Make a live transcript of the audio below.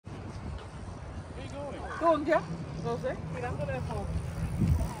¿Dónde? No sé, mirándole de fondo.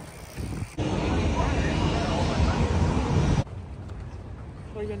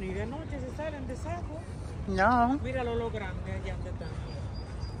 Oye, ni de noche se salen de saco. No. Míralo lo grande allá donde están.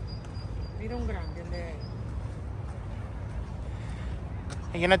 Mira un grande, el de...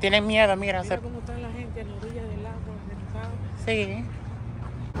 Ellos no tienen miedo, mira. Mira cómo está la gente en la orilla del agua, sentado. Sí.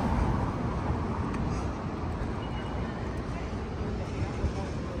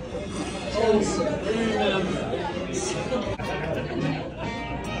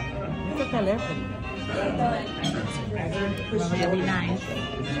 Este teléfono. Very nice.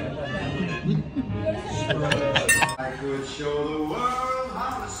 I could show the world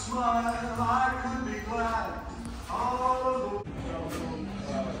how to smile. I could be glad all of the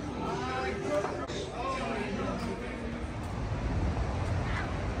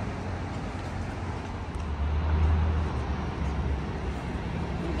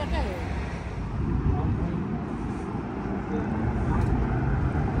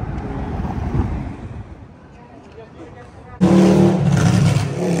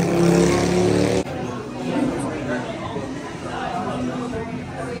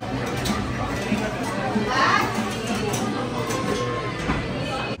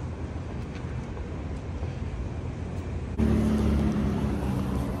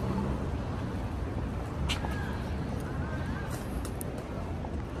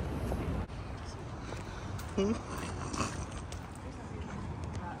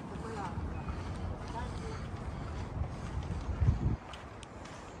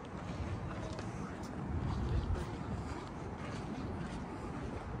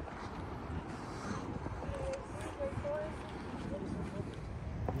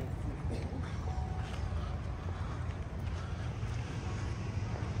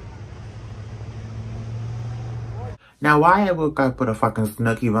Now, why I woke up with a fucking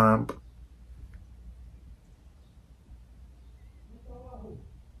snooky bump?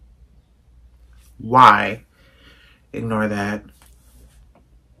 Why? Ignore that.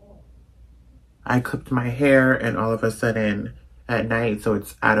 I clipped my hair and all of a sudden at night, so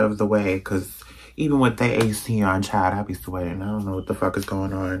it's out of the way, because even with the AC on, child, I be sweating. I don't know what the fuck is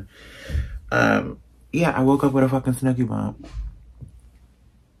going on. Yeah, I woke up with a fucking snooky bump.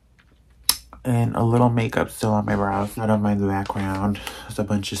 And a little makeup still on my brows. I don't mind the background. There's a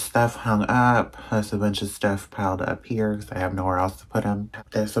bunch of stuff hung up. There's a bunch of stuff piled up here because I have nowhere else to put them.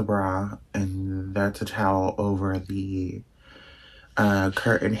 That's a bra, and that's a towel over the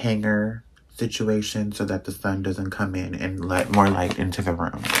curtain hanger situation so that the sun doesn't come in and let more light into the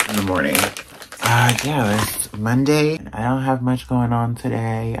room in the morning. Yeah, it's Monday. I don't have much going on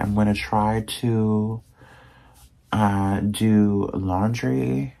today. I'm gonna try to do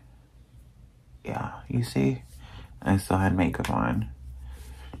laundry. Yeah, you see? I still had makeup on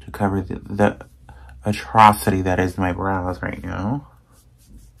to cover the atrocity that is my brows right now.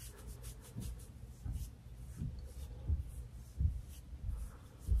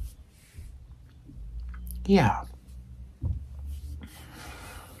 Yeah.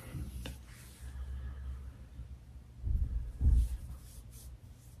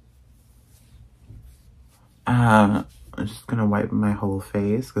 I'm just gonna wipe my whole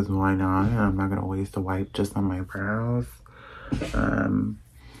face because why not? I'm not gonna waste a wipe just on my brows.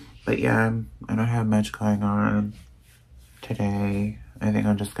 But yeah, I don't have much going on today. I think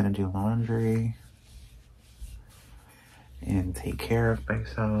I'm just gonna do laundry and take care of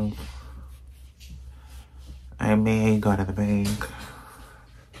myself. I may go to the bank.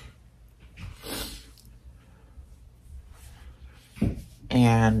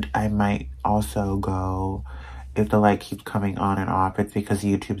 And I might also go, if the light keeps coming on and off, it's because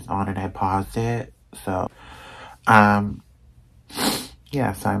YouTube's on and I paused it. So,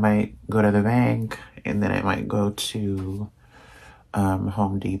 yeah, so I might go to the bank and then I might go to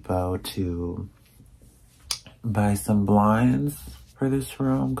Home Depot to buy some blinds for this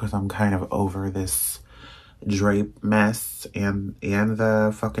room because I'm kind of over this drape mess and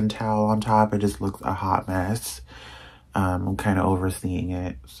the fucking towel on top. It just looks a hot mess. I'm kind of overseeing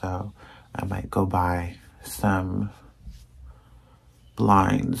it, so I might go buy some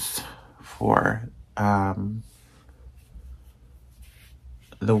blinds for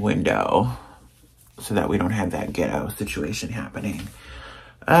the window so that we don't have that ghetto situation happening.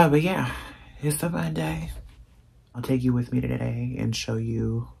 But yeah, it's a Monday. I'll take you with me today and show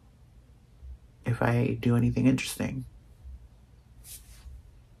you if I do anything interesting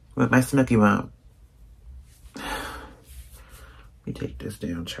with my snooky bump. Let me take this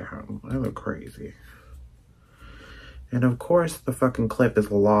down, child. I look crazy. And of course, the fucking clip is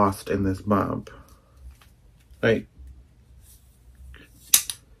lost in this bump. Like,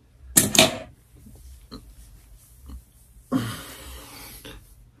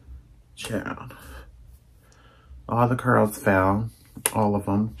 down. All the curls fell. All of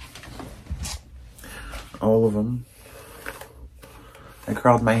them. All of them. I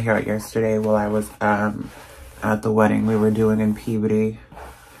curled my hair out yesterday while I was at the wedding we were doing in Peabody.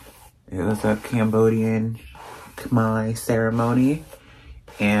 It was a Cambodian Khmer ceremony,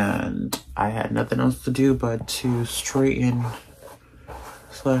 and I had nothing else to do but to straighten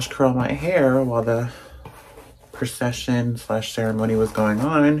 / curl my hair while the procession / ceremony was going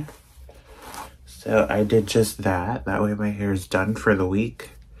on. So I did just that. That way my hair is done for the week.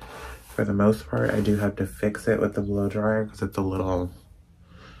 For the most part, I do have to fix it with the blow dryer because it's a little,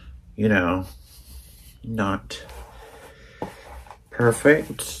 you know, not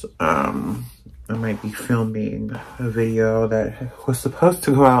perfect. I might be filming a video that was supposed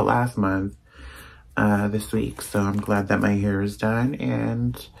to go out last month this week. So I'm glad that my hair is done,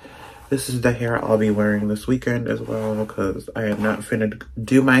 and this is the hair I'll be wearing this weekend as well, because I am not finna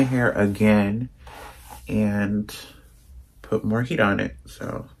do my hair again and put more heat on it.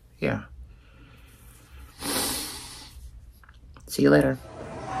 So yeah. See you later.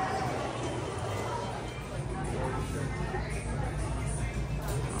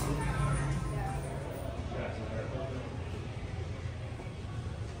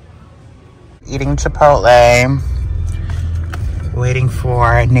 Eating Chipotle, waiting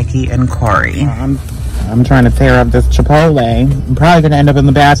for Nikki and Corey. I'm trying to tear up this Chipotle. I'm probably gonna end up in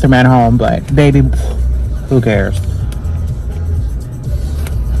the bathroom at home, but baby, who cares?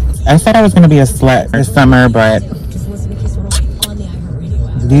 I said I was gonna be a slut this summer, but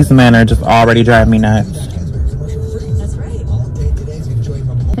these men are just already driving me nuts.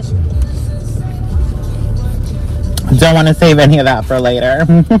 Don't want to save any of that for later.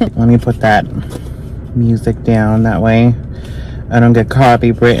 Let me put that music down, that way I don't get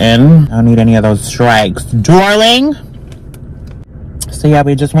copywritten. I don't need any of those strikes, darling. So yeah,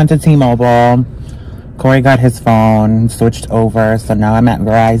 we just went to T-Mobile. Corey got his phone, switched over, so now I'm at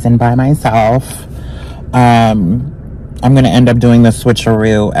Verizon by myself. I'm gonna end up doing the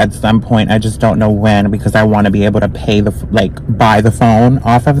switcheroo at some point. I just don't know when, because I want to be able to pay buy the phone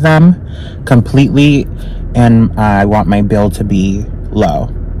off of them completely, and I want my bill to be low,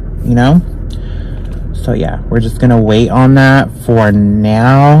 you know? So yeah, we're just gonna wait on that for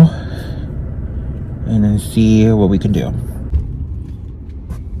now and then see what we can do.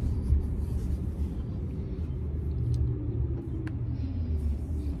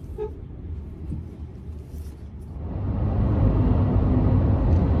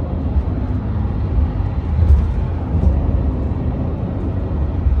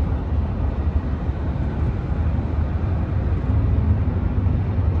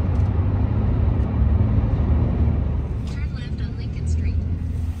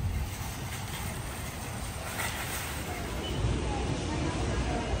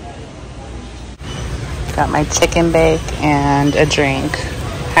 Got my chicken bake and a drink.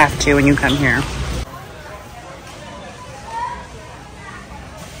 Have to when you come here.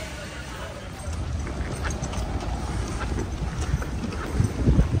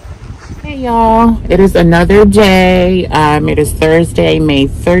 Hey y'all, it is another day. It is Thursday, May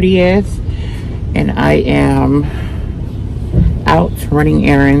 30th, and I am out running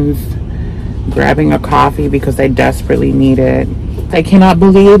errands, grabbing a coffee because I desperately need it. I cannot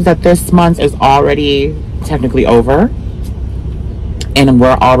believe that this month is already technically over, and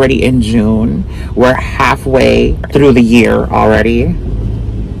we're already in June. We're halfway through the year already.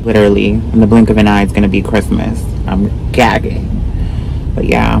 Literally, in the blink of an eye, it's gonna be Christmas. I'm gagging. But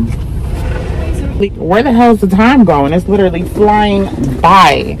yeah. Where the hell is the time going? It's literally flying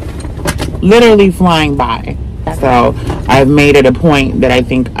by. Literally flying by. So I've made it a point that I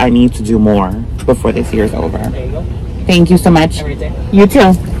think I need to do more before this year's over. There you go. Thank you so much. You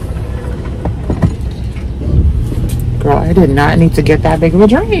too. Girl, I did not need to get that big of a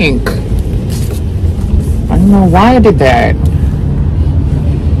drink. I don't know why I did that.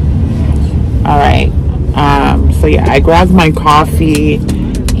 Alright. So yeah, I grabbed my coffee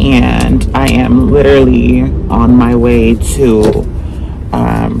and I am literally on my way to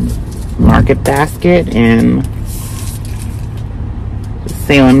Market Basket in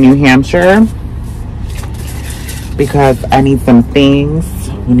Salem, New Hampshire, because I need some things.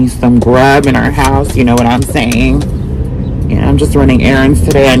 We need some grub in our house, you know what I'm saying? And I'm just running errands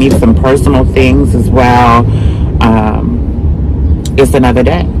today. I need some personal things as well. It's another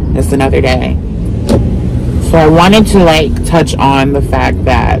day. It's another day. So I wanted to touch on the fact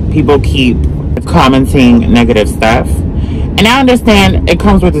that people keep commenting negative stuff. And I understand it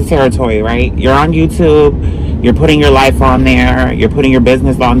comes with the territory, right? You're on YouTube, you're putting your life on there, you're putting your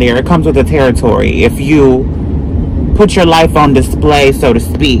business on there. It comes with the territory. If you put your life on display, so to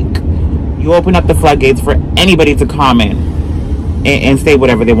speak, You open up the floodgates for anybody to comment and say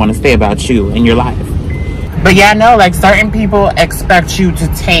whatever they want to say about you in your life. But yeah, no, like certain people expect you to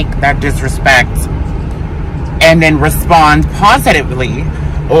take that disrespect and then respond positively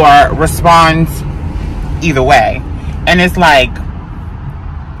or respond either way. And it's like,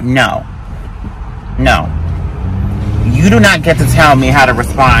 no. You do not get to tell me how to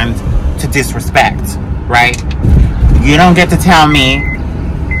respond to disrespect, right? You don't get to tell me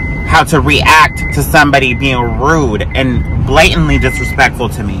how to react to somebody being rude and blatantly disrespectful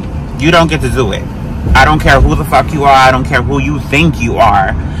to me. You don't get to do it. I don't care who the fuck you are. I don't care who you think you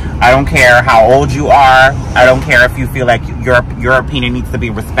are. I don't care how old you are. I don't care if you feel like your opinion needs to be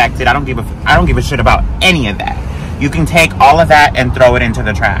respected. I don't give a shit about any of that. You can take all of that and throw it into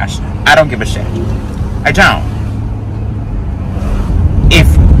the trash. I don't give a shit. I don't. If,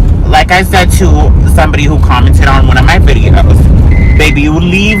 like I said to somebody who commented on one of my videos, baby, you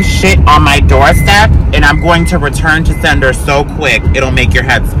leave shit on my doorstep and I'm going to return to sender so quick it'll make your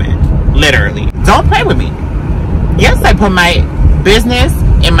head spin. Literally. Don't play with me. Yes, I put my business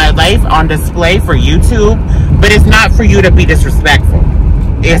and my life on display for YouTube, but it's not for you to be disrespectful.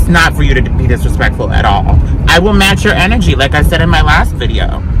 It's not for you to be disrespectful at all. I will match your energy, like I said in my last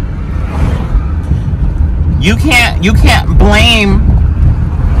video. You can't blame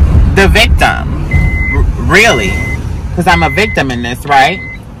the victim, really, because I'm a victim in this, right?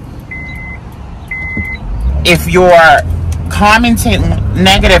 If you're commenting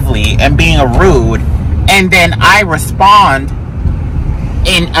negatively and being rude, and then I respond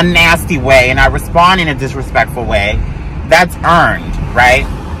in a nasty way and I respond in a disrespectful way, that's earned, right?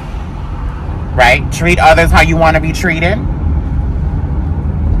 Right? Treat others how you want to be treated.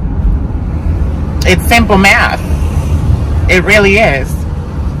 It's simple math. It really is.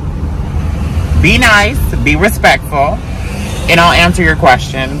 Be nice, be respectful, and I'll answer your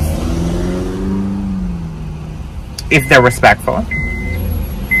questions if they're respectful.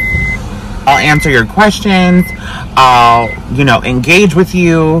 I'll answer your questions. I'll, engage with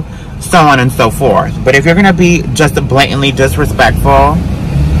you, so on and so forth. But if you're going to be just blatantly disrespectful,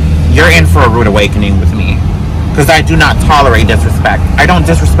 you're in for a rude awakening with me. Because I do not tolerate disrespect. I don't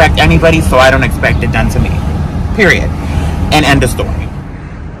disrespect anybody, so I don't expect it done to me. Period. And end of story.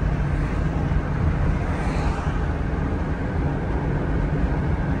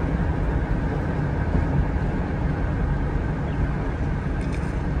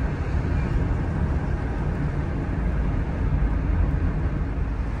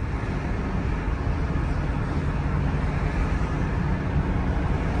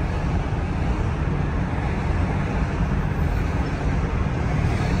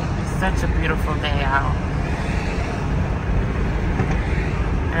 Such a beautiful day out.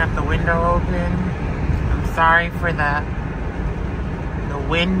 I have the window open. I'm sorry for the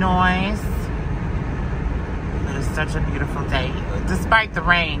wind noise. It is such a beautiful day. Despite the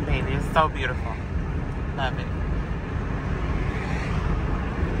rain, baby, it's so beautiful. Love it.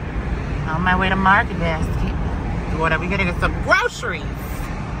 On my way to Market Basket. What are we gonna get some groceries?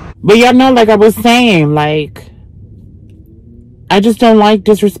 But y'all know, like I was saying, like, I just don't like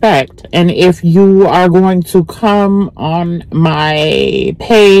disrespect. And if you are going to come on my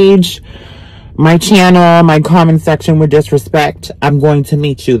page, my channel, my comment section with disrespect, I'm going to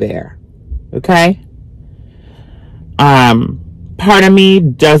meet you there. Okay? Part of me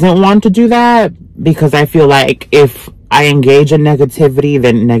doesn't want to do that because I feel like if I engage in negativity,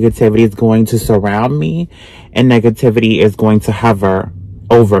 then negativity is going to surround me and negativity is going to hover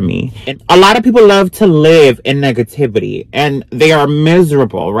over me. And a lot of people love to live in negativity and they are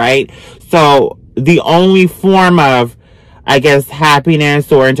miserable, right? So the only form of, I guess,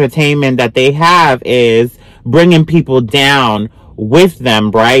 happiness or entertainment that they have is bringing people down with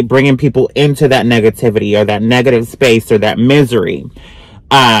them, right? Bringing people into that negativity or that negative space or that misery.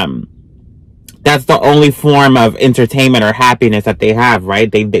 That's the only form of entertainment or happiness that they have, right?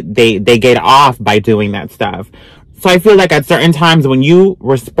 They get off by doing that stuff. So I feel like at certain times when you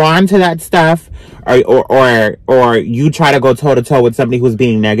respond to that stuff or you try to go toe to toe with somebody who's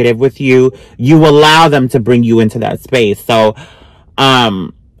being negative with you, you allow them to bring you into that space. So,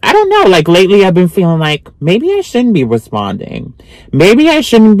 I don't know, like lately I've been feeling like maybe I shouldn't be responding. Maybe I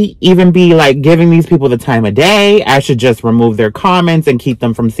shouldn't even be like giving these people the time of day. I should just remove their comments and keep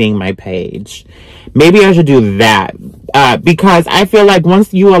them from seeing my page. Maybe I should do that. Because I feel like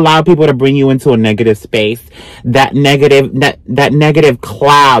once you allow people to bring you into a negative space, that negative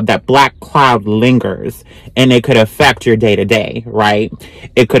cloud, that black cloud lingers and it could affect your day to day, right?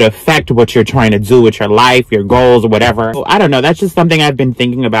 It could affect what you're trying to do with your life, your goals, or whatever. I don't know. That's just something I've been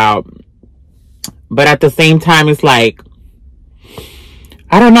thinking about. But at the same time, it's like,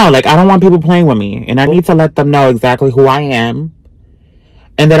 I don't know. Like, I don't want people playing with me. And I need to let them know exactly who I am.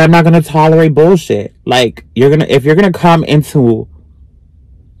 And that I'm not going to tolerate bullshit. Like, if you're going to come into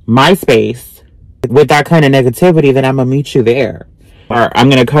my space with that kind of negativity, then I'm going to meet you there. Or I'm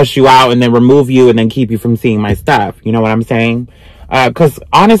going to cuss you out and then remove you and then keep you from seeing my stuff. You know what I'm saying? Because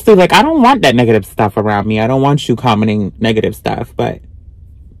honestly, like, I don't want that negative stuff around me. I don't want you commenting negative stuff. But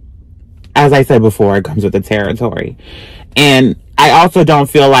as I said before, it comes with the territory. And I also don't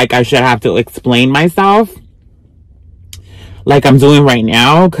feel like I should have to explain myself like I'm doing right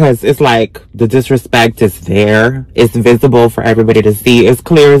now, because it's like the disrespect is there. It's visible for everybody to see. It's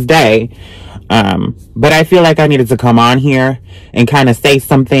clear as day. But I feel like I needed to come on here and kind of say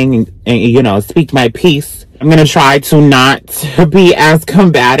something and, you know, speak my piece. I'm going to try to not be as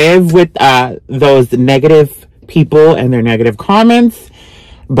combative with those negative people and their negative comments,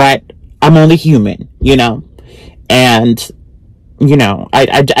 but I'm only human, you know, and, you know,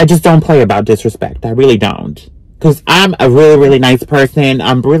 I just don't play about disrespect. I really don't. Because I'm a really, really nice person.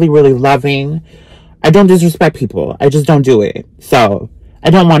 I'm really, really loving. I don't disrespect people. I just don't do it. So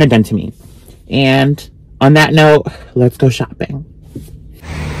I don't want it done to me. And on that note, let's go shopping.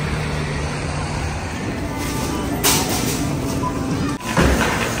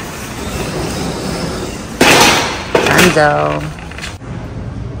 There we go.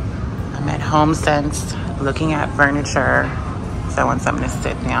 I'm at Home Sense looking at furniture. So I want something to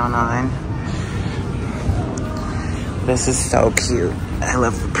sit down on. This is so cute. I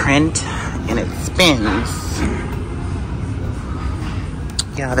love the print and it spins.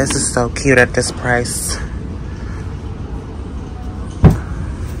 Yeah, this is so cute at this price.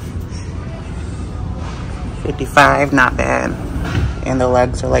 $55, not bad. And the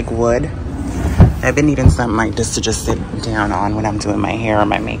legs are like wood. I've been needing something like this to just sit down on when I'm doing my hair or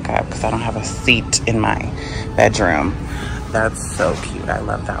my makeup because I don't have a seat in my bedroom. That's so cute. I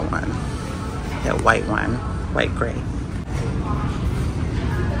love that one. That white one, white gray.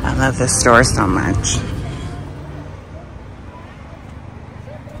 I love this store so much.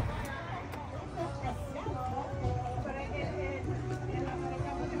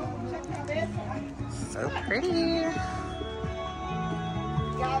 So pretty.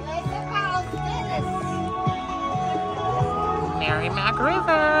 Merrimack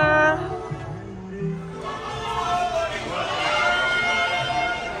River.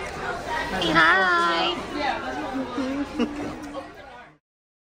 Hey, hi.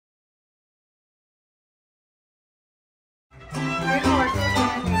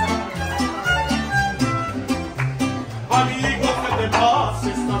 Amigo, ¿qué te pasa?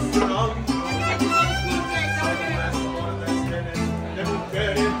 Estás llorando. De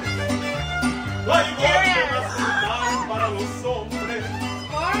mujeres. No hay gozo nacional para los hombres.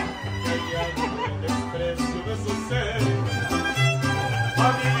 Que hay el desprecio de sus seres.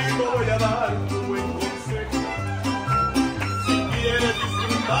 Amigo, voy a darte un buen consejo. Si quieres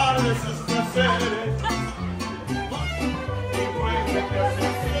disfrutar de sus placeres, y muévete hacia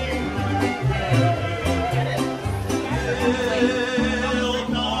encima de mujeres.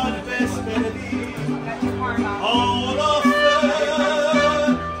 Tal vez perdí, ahora sé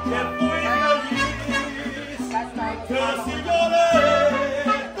que fui feliz, que si lloré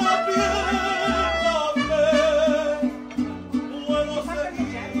también puedo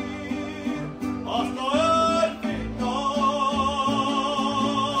seguir hasta el final.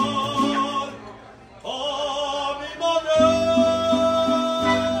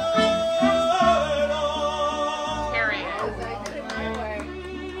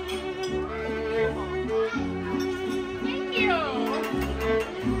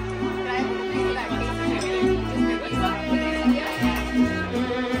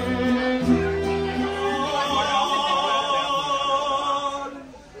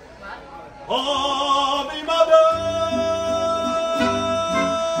 A mi manera.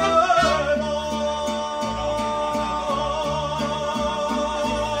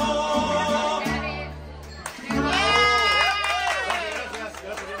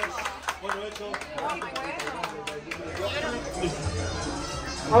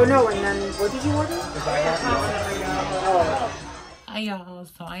 Oh no, and then what did you order? Hi y'all,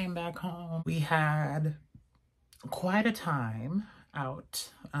 so I am back home. We had quite a time out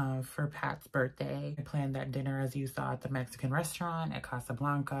for Pat's birthday. I planned that dinner as you saw at the Mexican restaurant at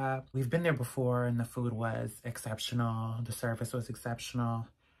Casablanca. We've been there before and the food was exceptional. The service was exceptional.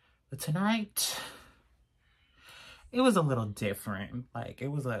 But tonight, it was a little different. Like, it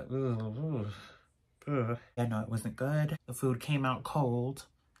was like, I know it wasn't good. The food came out cold.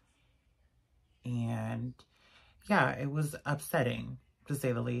 And yeah, it was upsetting, to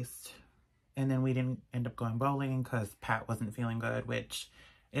say the least. And then we didn't end up going bowling because Pat wasn't feeling good, which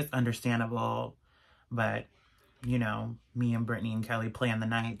is understandable. But, you know, me and Brittany and Kelly planned the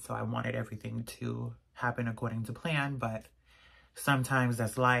night, so I wanted everything to happen according to plan. But sometimes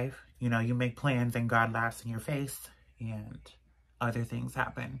that's life. You know, you make plans and God laughs in your face and other things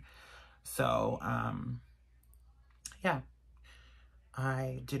happen. So, yeah,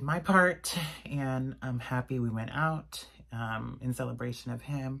 I did my part and I'm happy we went out in celebration of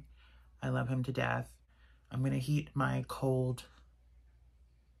him. I love him to death. I'm going to heat my cold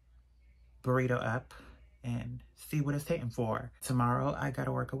burrito up and see what it's hitting for. Tomorrow, I got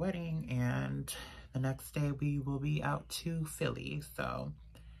to work a wedding, and the next day we will be out to Philly. So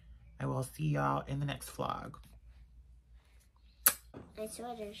I will see y'all in the next vlog. I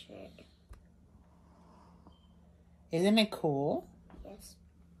sweater shirt. Isn't it cool? Yes.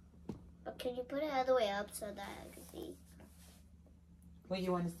 But can you put it all the way up so that I can see? What do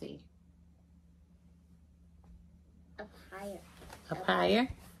you want to see? Up higher. Up higher?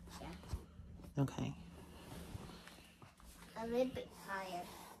 Yeah. Okay. A little bit higher.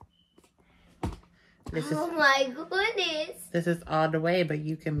 Oh my goodness. This is all the way, but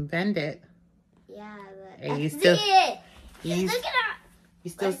you can bend it. Yeah, but And you that's still, it. you, Look at that.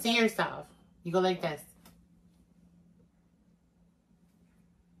 you still see yourself. You go like this.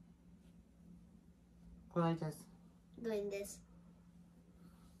 Go like this. Doing this.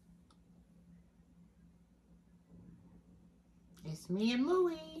 It's me and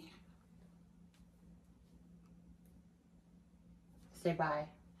Louie. Say bye.